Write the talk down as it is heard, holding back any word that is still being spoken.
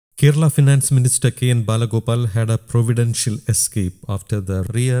Kerala Finance Minister K N Balagopal had a providential escape after the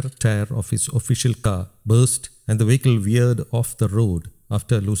rear tyre of his official car burst and the vehicle veered off the road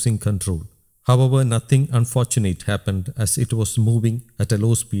after losing control. However, nothing unfortunate happened as it was moving at a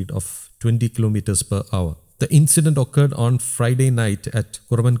low speed of 20 kilometres per hour. The incident occurred on Friday night at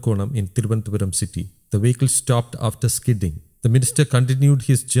Kuravankonam in Thiruvananthapuram city. The vehicle stopped after skidding. The minister continued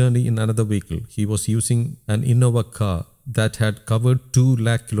his journey in another vehicle. He was using an Innova car that had covered 2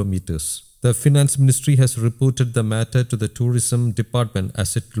 lakh kilometres. The Finance Ministry has reported the matter to the Tourism Department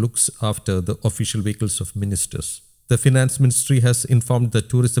as it looks after the official vehicles of ministers. The Finance Ministry has informed the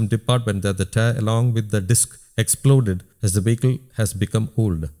Tourism Department that the tyre along with the disc exploded as the vehicle has become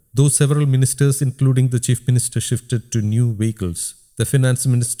old. Though several ministers including the Chief Minister shifted to new vehicles, the Finance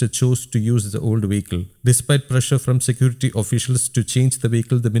Minister chose to use the old vehicle. Despite pressure from security officials to change the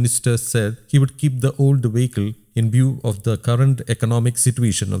vehicle, the minister said he would keep the old vehicle in view of the current economic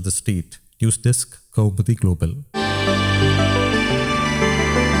situation of the state. News Desk, Kaumudy Global.